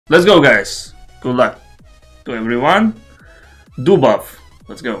Let's go, guys. Good luck to everyone. Dubov.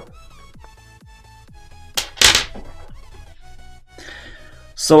 Let's go.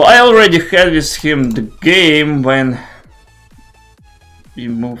 So I already had with him the game when we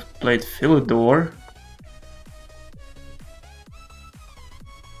played Philidor.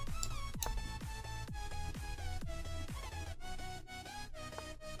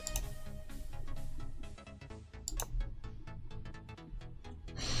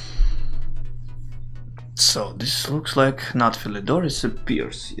 So this looks like not Philidor, it's a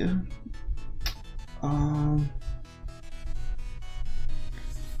Pierce, yeah.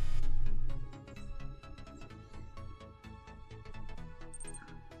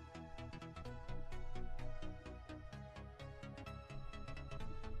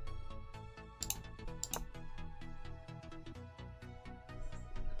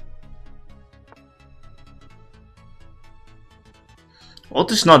 What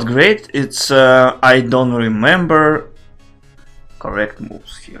is not great, it's I don't remember correct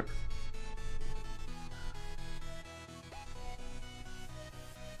moves here.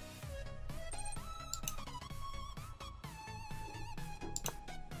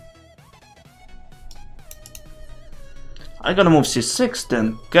 I gotta move c6,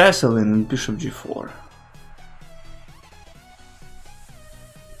 then castle and bishop g4.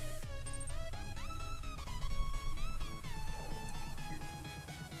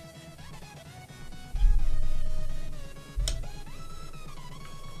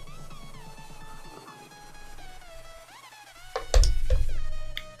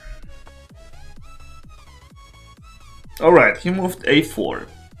 Alright, he moved a4.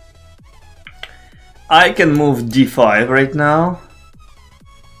 I can move d5 right now.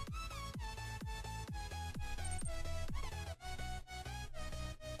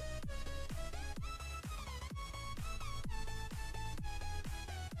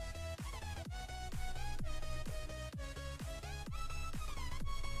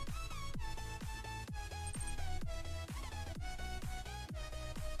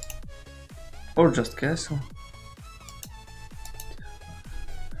 Or just castle.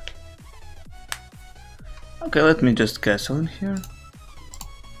 Okay, let me just castle in here.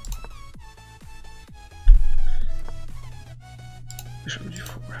 Bishop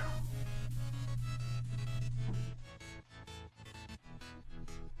g4.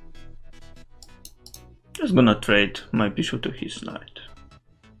 Just gonna trade my bishop to his knight.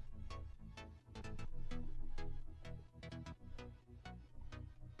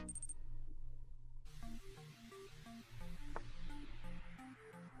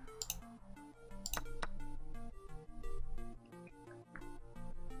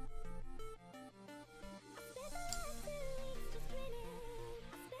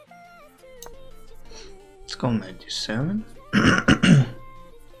 Let's go knight d7.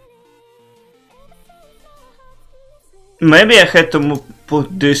 Maybe I had to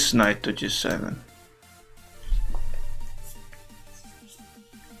put this knight to g7.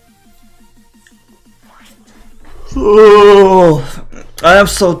 Oh, I am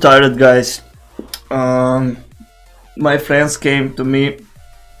so tired, guys. My friends came to me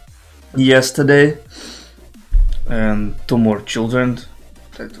yesterday, and two more children.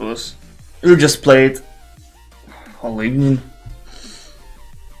 That was. We just played all evening,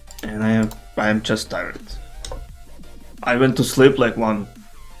 and I am just tired. I went to sleep like one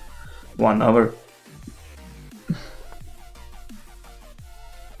hour.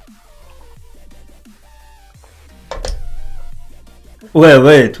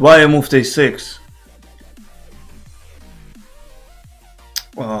 Wait, why I moved a6?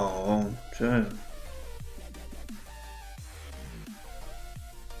 Oh, shit.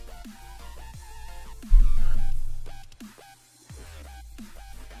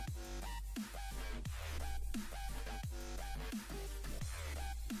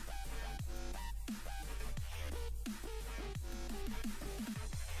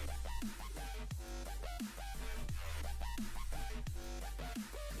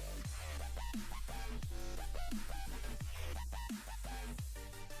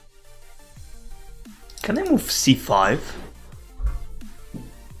 Can I move c5?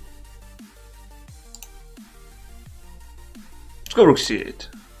 Let's go rook c8.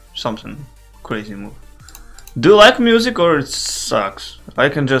 Something crazy move. Do you like music or it sucks? I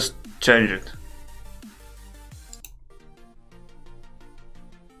can just change it.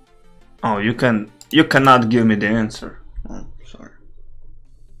 Oh, you cannot give me the answer. Oh, sorry.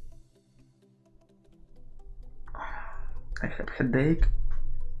 I have headache.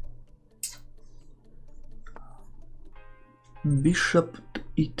 Bishop to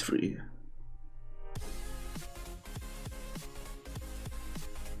e3.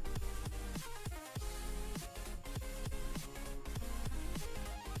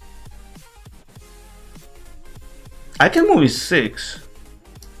 I can move e6,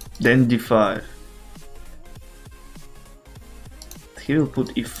 then d5. He will put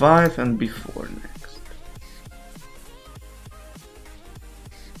e5 and b4 next.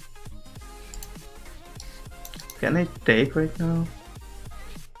 Can I take right now?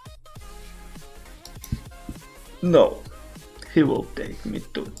 No, he will take me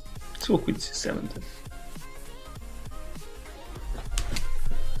too. So queen c7 then.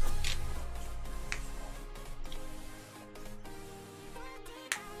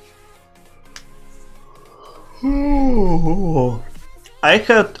 I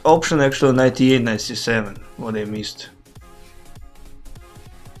had option actually knight e8, knight c7, what I missed.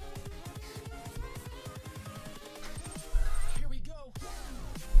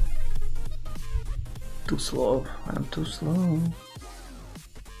 Too slow, I'm too slow.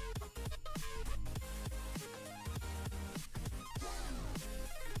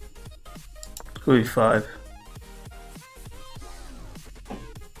 Queen e5.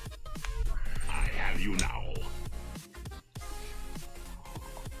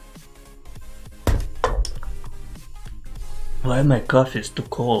 Why my coffee is too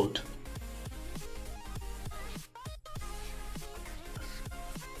cold?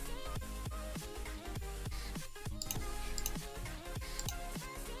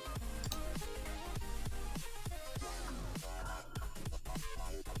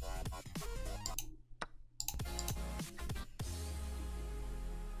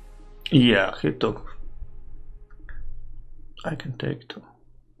 Yeah, he took. I can take too.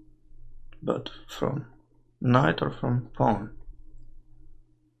 But from knight or from pawn?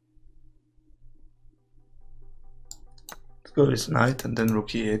 Let's go with knight and then rook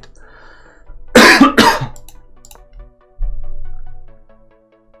e8.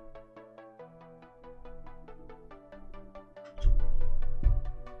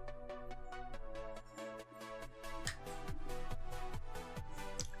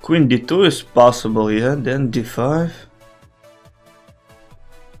 Queen d2 is possible, yeah, then d5.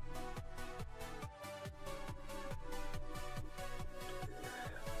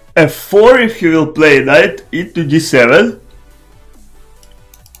 f4 if he will play knight e to d7.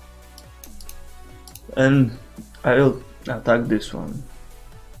 And I will attack this one.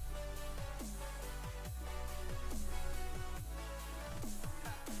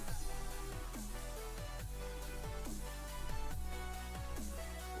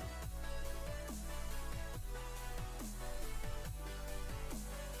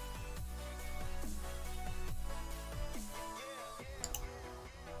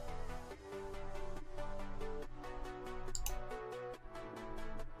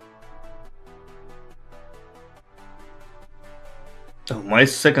 Oh, my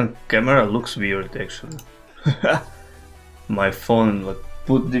second camera looks weird actually. My phone was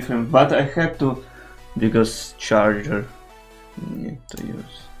put different, but I had to because charger need to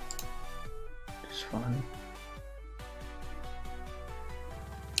use this one.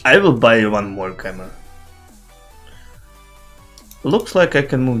 I will buy one more camera. Looks like I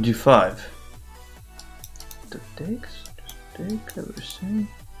can move d5. That takes, just take everything.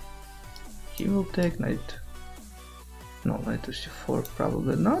 He will take knight. No, knight to c4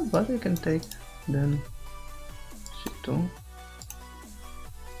 probably not, but I can take then c2.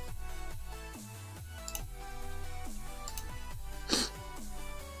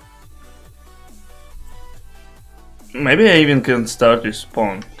 Maybe I even can start with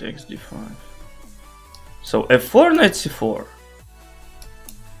pawn takes d5. So f4, knight c4.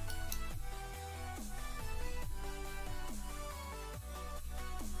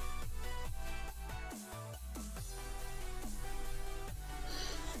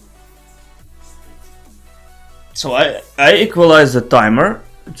 So I equalize the timer,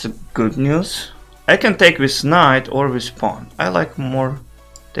 it's a good news. I can take with knight or with pawn. I like more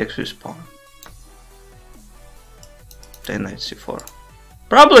takes with pawn. Then knight c4.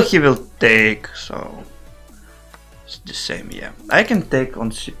 Probably he will take, so it's the same, yeah. I can take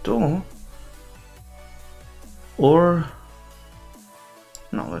on c2. Or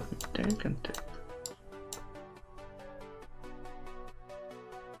no, let me take and take.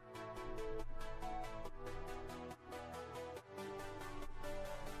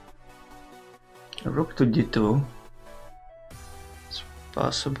 Rook to d2, it's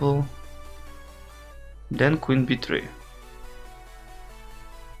possible. Then queen b3.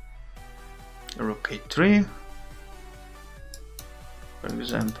 Rook a3, for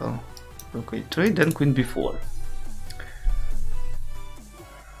example. Rook a3, then queen b4.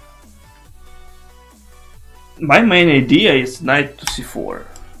 My main idea is knight to c4.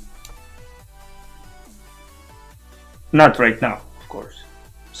 Not right now, of course.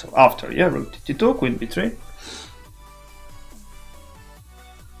 So after, yeah, rook to d2, queen b3.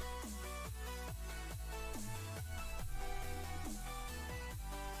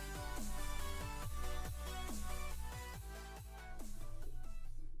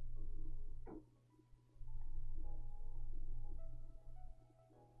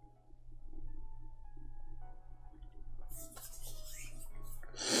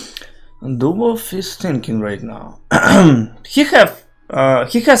 Dubov is thinking right now. he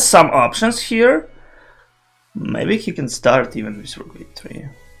has some options here. Maybe he can start even with rook e3.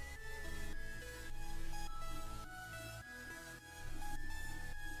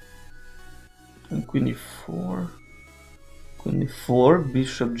 And queen e4. Queen e4,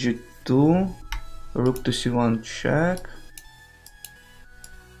 bishop g2, rook to c1 check.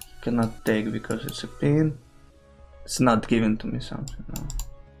 He cannot take because it's a pin. It's not given to me something, no.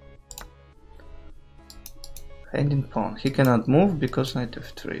 Hanging pawn. He cannot move because knight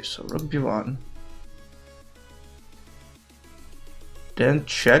f3, so rook b1. Then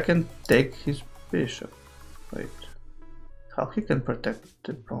check and take his bishop. Wait. How he can protect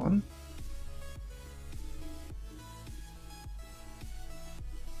the pawn?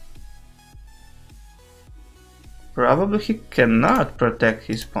 Probably he cannot protect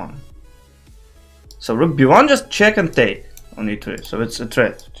his pawn. So rook b1, just check and take on e3. So it's a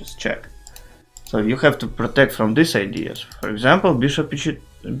threat, just check. So you have to protect from these ideas. For example, bishop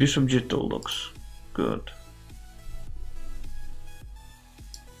g2 looks good.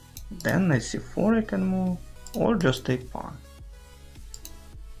 Then knight c4 I can move, or just take pawn.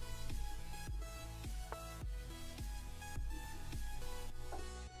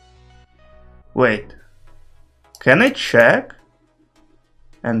 Wait, can I check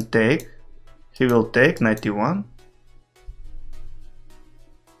and take? He will take knight e1.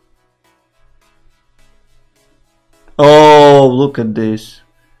 Oh, look at this.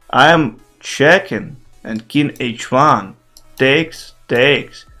 I am checking and king h1 takes.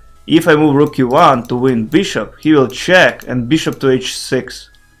 If I move rook e1 to win bishop, he will check and bishop to h6.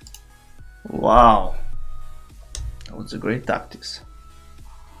 Wow, that was a great tactics.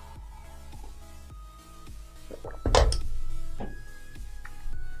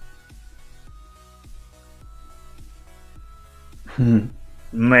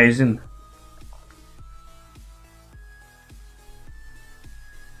 Amazing.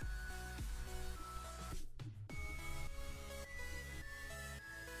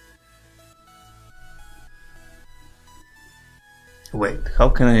 Wait, how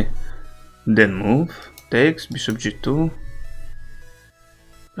can I then move? Takes bishop g2.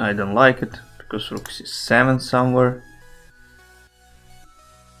 I don't like it because rook c7 somewhere.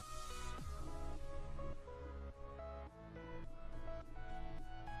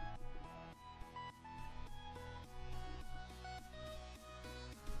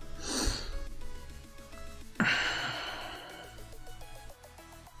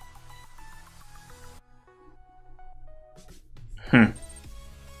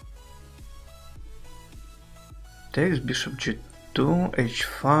 Takes bishop g2,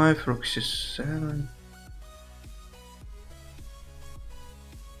 h5, rook c7.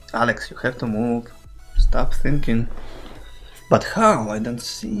 Alex, you have to move. Stop thinking. But how? I don't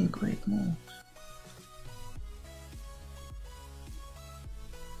see great moves.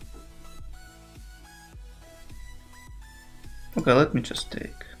 Okay, let me just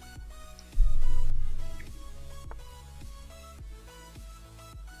take.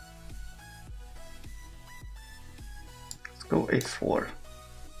 Go a4.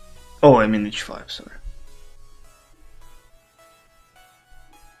 Oh, I mean h5, sorry.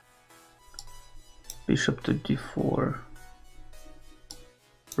 Bishop to d4.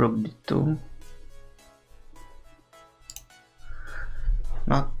 Rook d2.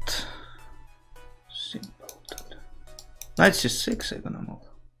 Not simple. Knight c6 I'm gonna move.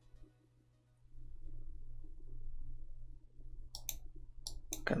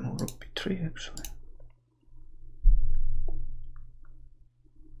 Can move rook b3 actually.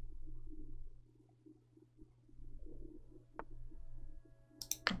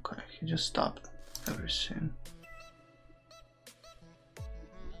 Okay, he just stopped everything.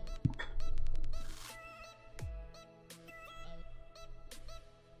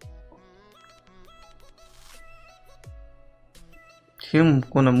 Him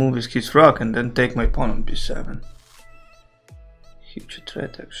gonna move with his rook and then take my pawn on b7. Huge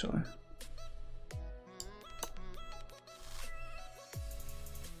threat actually.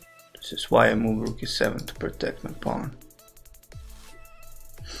 This is why I move rook e7 to protect my pawn.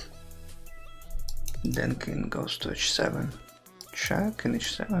 Then king goes to h7. Check and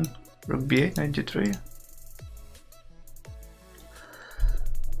h7. Rook b8, knight d3.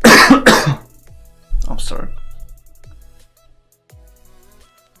 I'm sorry.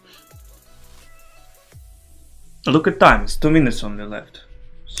 Look at time, it's 2 minutes only left.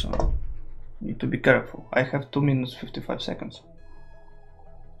 So, need to be careful. I have 2 minutes 55 seconds.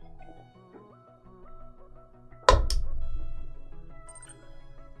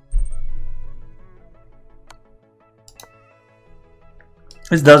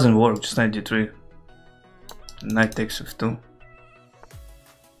 This doesn't work, just knight d3. Knight takes f2.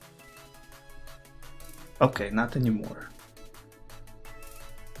 Okay, not anymore.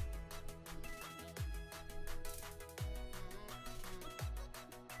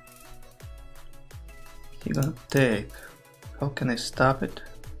 He gonna take. How can I stop it?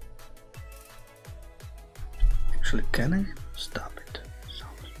 Actually, can I stop it?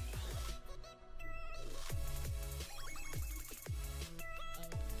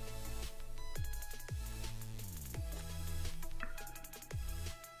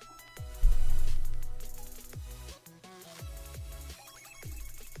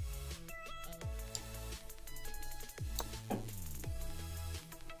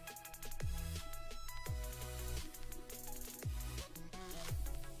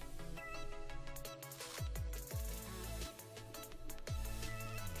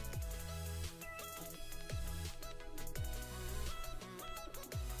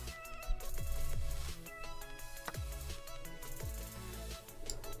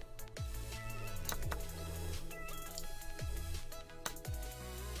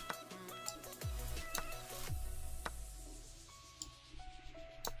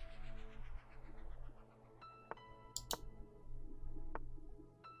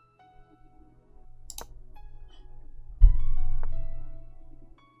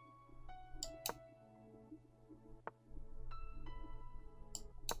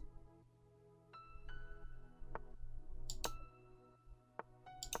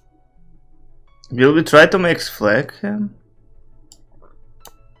 Will we try to make flag him?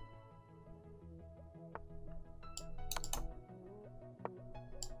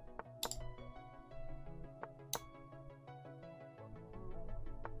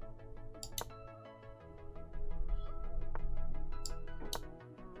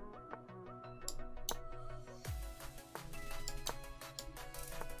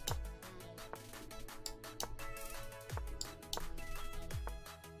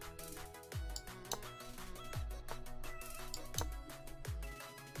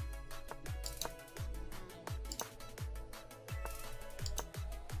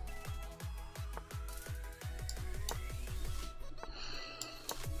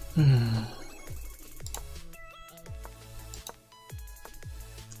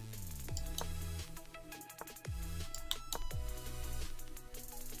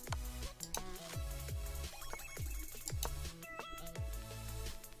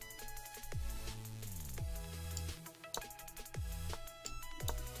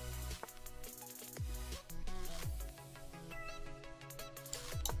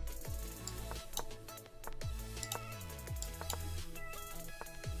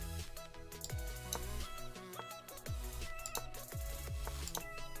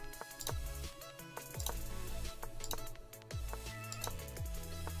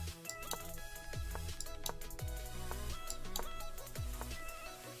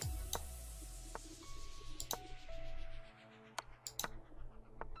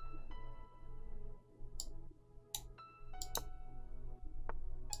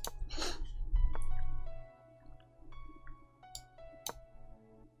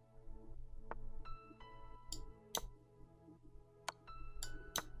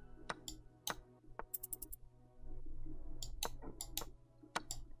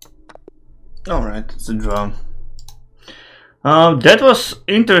 Alright, it's a draw. That was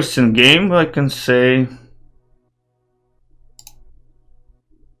interesting game, I can say.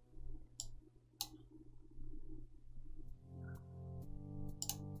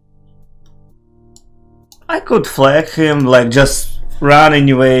 I could flag him, like just run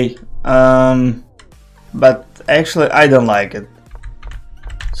anyway, but actually I don't like it.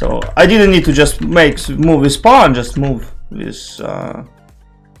 So I didn't need to just move his pawn, just move this.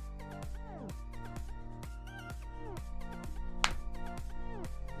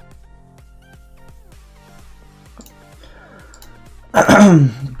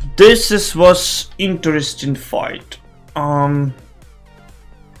 This was interesting fight.